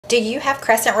Do you have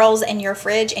crescent rolls in your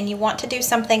fridge and you want to do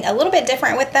something a little bit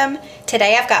different with them?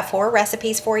 Today I've got 4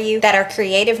 recipes for you that are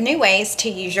creative new ways to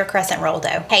use your crescent roll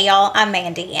dough. Hey y'all, I'm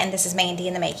Mandy and this is Mandy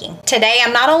in the Making. Today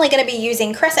I'm not only going to be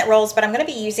using crescent rolls, but I'm going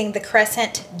to be using the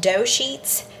crescent dough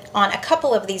sheets on a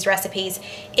couple of these recipes.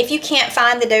 If you can't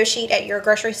find the dough sheet at your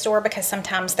grocery store, because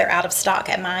sometimes they're out of stock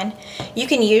at mine, you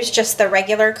can use just the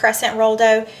regular crescent roll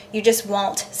dough. You just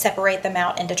won't separate them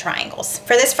out into triangles.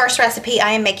 For this first recipe,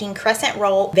 I am making crescent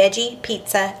roll veggie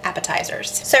pizza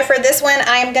appetizers. So for this one,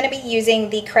 I am going to be using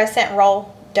the crescent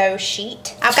roll dough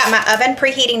sheet. I've got my oven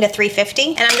preheating to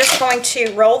 350 and I'm just going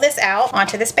to roll this out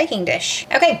onto this baking dish.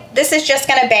 Okay, this is just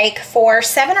gonna bake for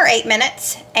 7 or 8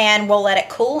 minutes and we'll let it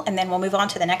cool and then we'll move on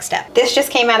to the next step. This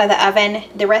just came out of the oven.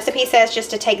 The recipe says just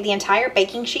to take the entire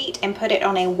baking sheet and put it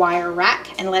on a wire rack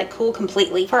and let it cool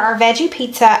completely. For our veggie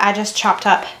pizza, I just chopped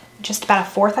up just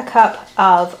about 1/4 cup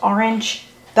of orange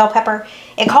bell pepper.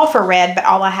 It called for red, but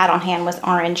all I had on hand was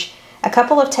orange. A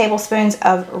couple of tablespoons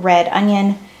of red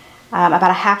onion,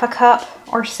 about 1/2 cup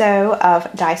or so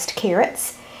of diced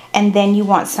carrots, and then you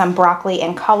want some broccoli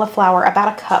and cauliflower, about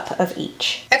 1 cup of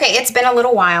each. Okay, it's been a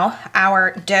little while.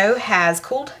 Our dough has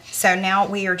cooled, so now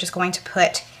we are just going to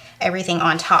put everything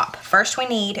on top. First, we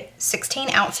need 16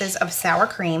 ounces of sour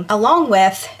cream along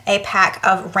with a pack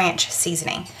of ranch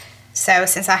seasoning. So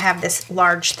since I have this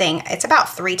large thing, it's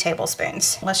about 3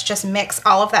 tablespoons. Let's just mix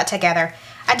all of that together.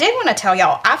 I did want to tell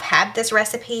y'all, I've had this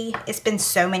recipe. It's been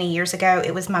so many years ago.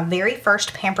 It was my very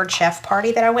first Pampered Chef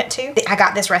party that I went to. I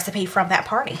got this recipe from that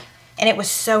party and it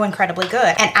was so incredibly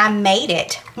good. And I made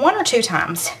it 1 or 2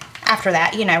 times after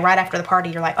that. You know, right after the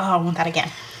party, you're like, oh, I want that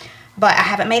again. But I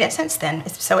haven't made it since then.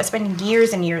 So it's been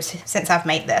years and years since I've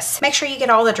made this. Make sure you get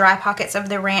all the dry pockets of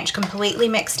the ranch completely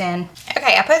mixed in.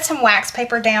 Okay, I put some wax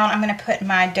paper down. I'm gonna put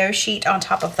my dough sheet on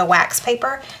top of the wax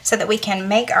paper so that we can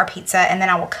make our pizza, and then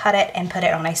I will cut it and put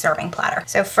it on a serving platter.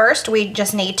 So first we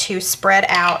just need to spread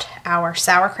out our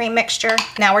sour cream mixture.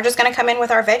 Now we're just gonna come in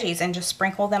with our veggies and just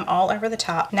sprinkle them all over the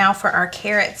top. Now for our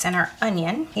carrots and our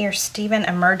onion. Here's Steven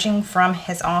emerging from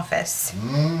his office.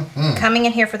 Coming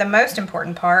in here for the most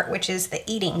important part, which is the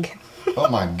eating. Oh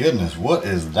my goodness, what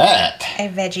is that? A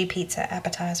veggie pizza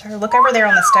appetizer. Look over there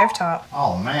on the stovetop.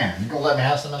 Oh man, you gonna let me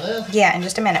have some of this? Yeah, in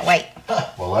just a minute, wait.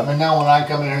 Well, let me know when I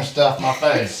come in here and stuff my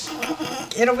face.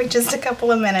 It'll be just a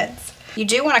couple of minutes. You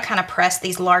do want to kind of press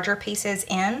these larger pieces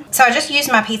in. So I just used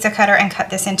my pizza cutter and cut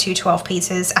this into 12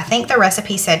 pieces. I think the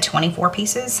recipe said 24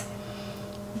 pieces.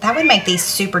 That would make these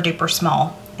super duper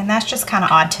small. And that's just kind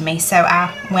of odd to me, so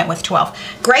I went with 12.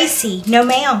 Gracie, no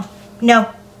ma'am, no.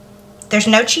 There's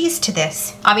no cheese to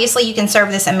this. Obviously you can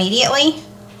serve this immediately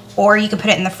or you can put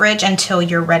it in the fridge until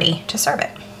you're ready to serve it.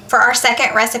 For our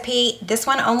second recipe, this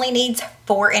one only needs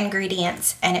 4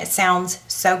 ingredients and it sounds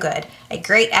so good. A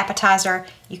great appetizer.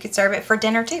 You could serve it for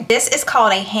dinner too. This is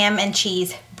called a ham and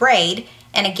cheese braid.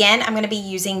 And again, I'm gonna be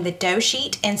using the dough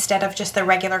sheet instead of just the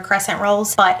regular crescent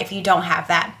rolls, but if you don't have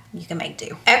that, you can make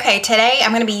do. Okay, today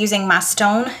I'm gonna be using my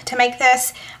stone to make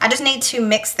this. I just need to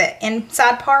mix the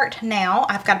inside part now.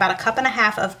 I've got about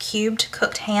 1.5 cups of cubed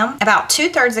cooked ham, about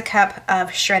 2/3 a cup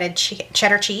of shredded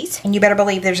cheddar cheese, and you better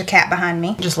believe there's a cat behind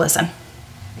me. Just listen.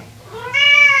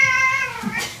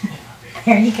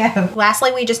 There you go.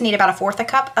 Lastly, we just need about 1/4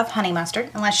 cup of honey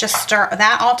mustard. And let's just stir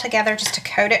that all together just to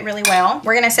coat it really well.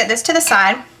 We're gonna set this to the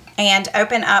side and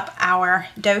open up our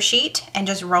dough sheet and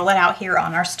just roll it out here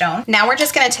on our stone. Now we're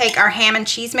just gonna take our ham and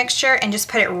cheese mixture and just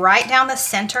put it right down the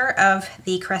center of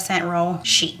the crescent roll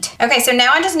sheet. Okay, so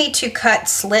now I just need to cut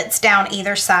slits down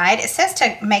either side. It says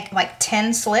to make like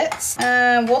 10 slits.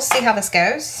 We'll see how this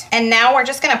goes. And now we're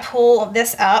just gonna pull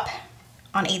this up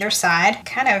on either side.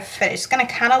 It's gonna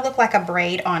kind of look like a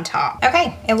braid on top.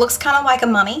 Okay, it looks kind of like a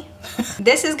mummy.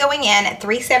 This is going in at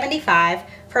 375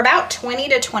 for about 20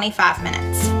 to 25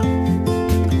 minutes.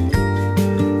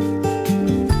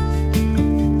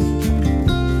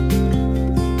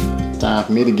 Time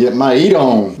for me to get my eat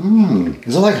on.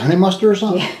 Is it like honey mustard or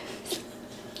something? Yeah.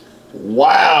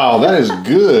 Wow, that is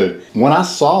good. When I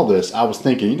saw this, I was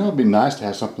thinking, you know, it'd be nice to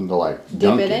have something to like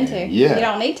dunk it into. Yeah. You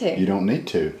don't need to. You don't need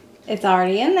to. It's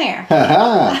already in there.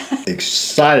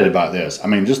 Excited about this. I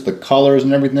mean, just the colors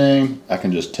and everything. I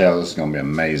can just tell this is gonna be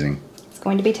amazing. It's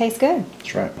going to be taste good.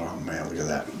 That's right. Oh man, look at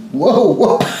that. Whoa,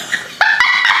 whoa.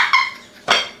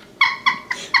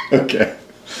 Okay.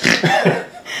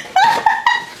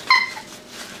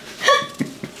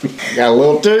 Got a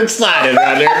little too excited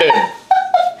right there, didn't I?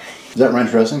 Is that ranch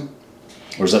dressing?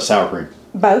 Or is that sour cream?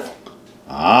 Both.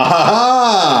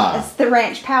 Ah! It's the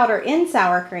ranch powder in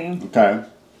sour cream. Okay.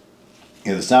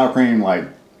 Yeah, the sour cream like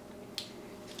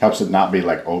helps it not be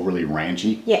like overly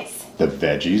ranchy. Yes. The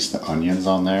veggies, the onions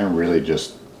on there really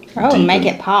just Oh, make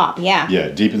it pop, yeah. Yeah,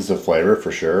 it deepens the flavor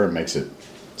for sure. It makes it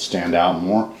stand out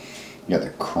more. You got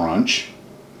the crunch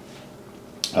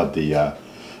of the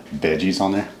veggies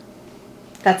on there.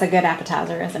 That's a good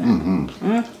appetizer, isn't it?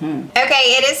 Okay,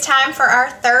 it is time for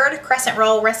our third crescent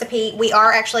roll recipe. We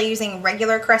are actually using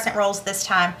regular crescent rolls this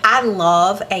time. I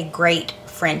love a great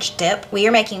French dip. We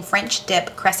are making French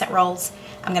dip crescent rolls.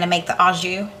 I'm gonna make the au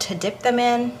jus to dip them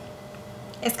in.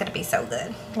 It's gonna be so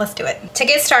good. Let's do it. To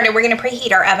get started, we're gonna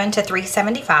preheat our oven to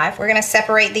 375. We're gonna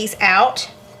separate these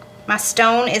out. My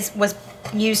stone was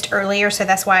used earlier, so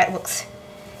that's why it looks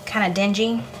kind of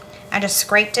dingy. I just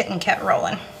scraped it and kept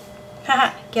rolling.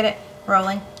 Haha, get it?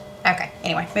 Rolling. Okay,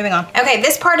 anyway, moving on. Okay,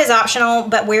 this part is optional,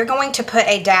 but we're going to put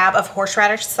a dab of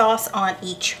horseradish sauce on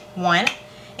each one.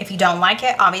 If you don't like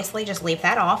it, obviously just leave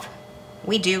that off.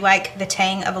 We do like the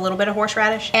tang of a little bit of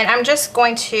horseradish. And I'm just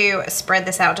going to spread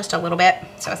this out just a little bit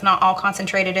so it's not all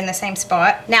concentrated in the same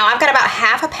spot. Now I've got about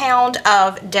 ½ pound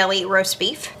of deli roast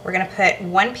beef. We're gonna put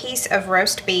 1 piece of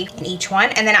roast beef in each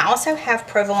one. And then I also have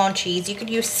provolone cheese. You could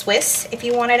use Swiss if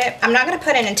you wanted it. I'm not gonna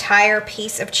put an entire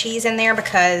piece of cheese in there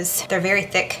because they're very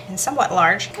thick and somewhat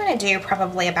large. I'm gonna do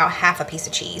probably about ½ a piece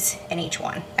of cheese in each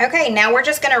one. Okay, now we're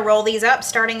just gonna roll these up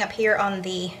starting up here on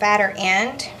the fatter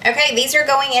end. Okay, these are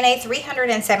going in a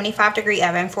 375-degree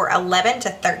oven for 11 to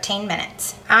 13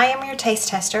 minutes. I am your taste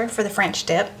tester for the French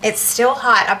dip. It's still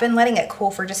hot. I've been letting it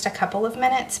cool for just a couple of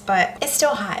minutes, but it's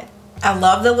still hot. I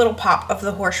love the little pop of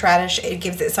the horseradish. It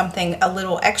gives it something a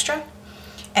little extra.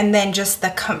 And then just the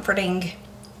comforting,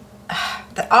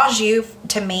 the au jus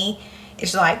to me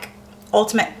is like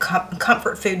ultimate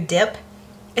comfort food dip.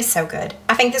 It's so good.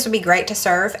 I think this would be great to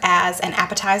serve as an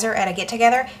appetizer at a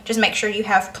get-together. Just make sure you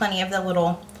have plenty of the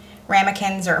little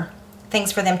ramekins or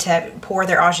things for them to pour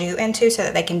their au jus into so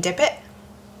that they can dip it.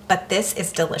 But this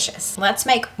is delicious. Let's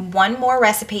make one more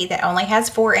recipe that only has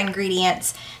 4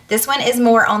 ingredients. This one is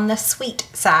more on the sweet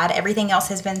side. Everything else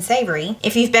has been savory.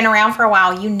 If you've been around for a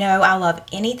while, you know I love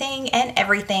anything and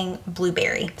everything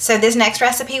blueberry. So this next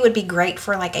recipe would be great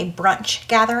for like a brunch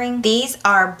gathering. These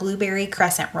are blueberry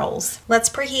crescent rolls. Let's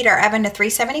preheat our oven to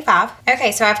 375.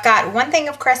 Okay, so I've got 1 thing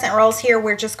of crescent rolls here.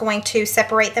 We're just going to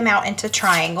separate them out into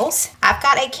triangles. I've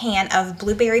got a can of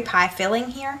blueberry pie filling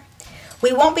here.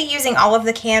 We won't be using all of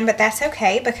the can, but that's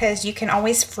okay because you can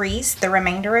always freeze the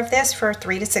remainder of this for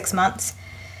 3 to 6 months.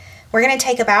 We're gonna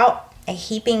take about a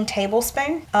heaping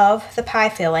tablespoon of the pie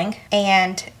filling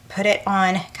and put it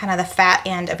on kind of the fat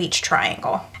end of each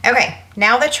triangle. Okay,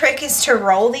 now the trick is to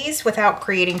roll these without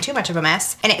creating too much of a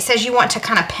mess. And it says you want to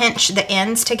kind of pinch the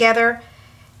ends together.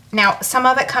 Now, some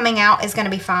of it coming out is gonna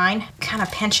be fine. Kind of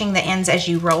pinching the ends as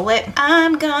you roll it.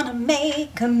 I'm gonna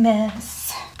make a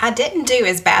mess. I didn't do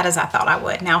as bad as I thought I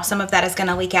would. Now, some of that is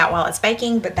gonna leak out while it's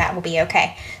baking, but that will be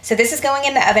okay. So this is going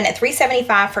in the oven at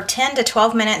 375 for 10 to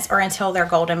 12 minutes or until they're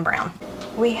golden brown.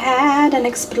 We had an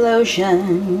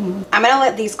explosion. I'm gonna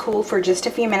let these cool for just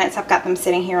a few minutes. I've got them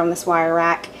sitting here on this wire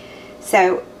rack.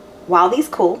 So while these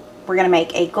cool, we're gonna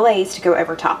make a glaze to go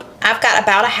over top. I've got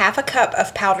about ½ cup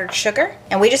of powdered sugar,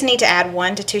 and we just need to add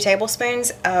 1 to 2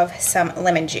 tablespoons of some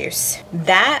lemon juice.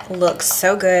 That looks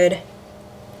so good.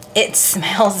 It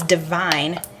smells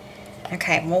divine.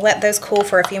 Okay, we'll let those cool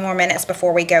for a few more minutes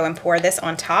before we go and pour this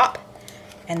on top,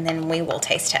 and then we will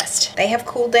taste test. They have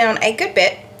cooled down a good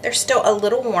bit. They're still a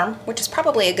little warm, which is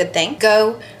probably a good thing.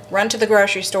 Go, run to the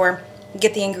grocery store,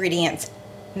 get the ingredients,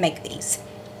 make these.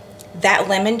 That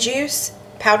lemon juice,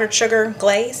 powdered sugar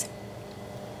glaze,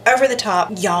 over the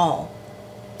top. Y'all,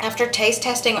 after taste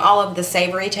testing all of the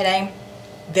savory today,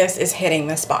 this is hitting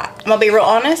the spot. I'm gonna be real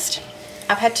honest,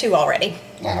 I've had 2 already.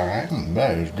 All right,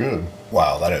 that is good.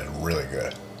 Wow, that is really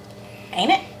good.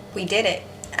 Ain't it? We did it.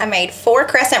 I made 4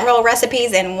 crescent roll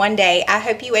recipes in one day. I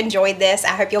hope you enjoyed this.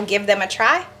 I hope you'll give them a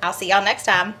try. I'll see y'all next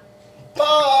time.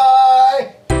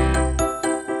 Bye!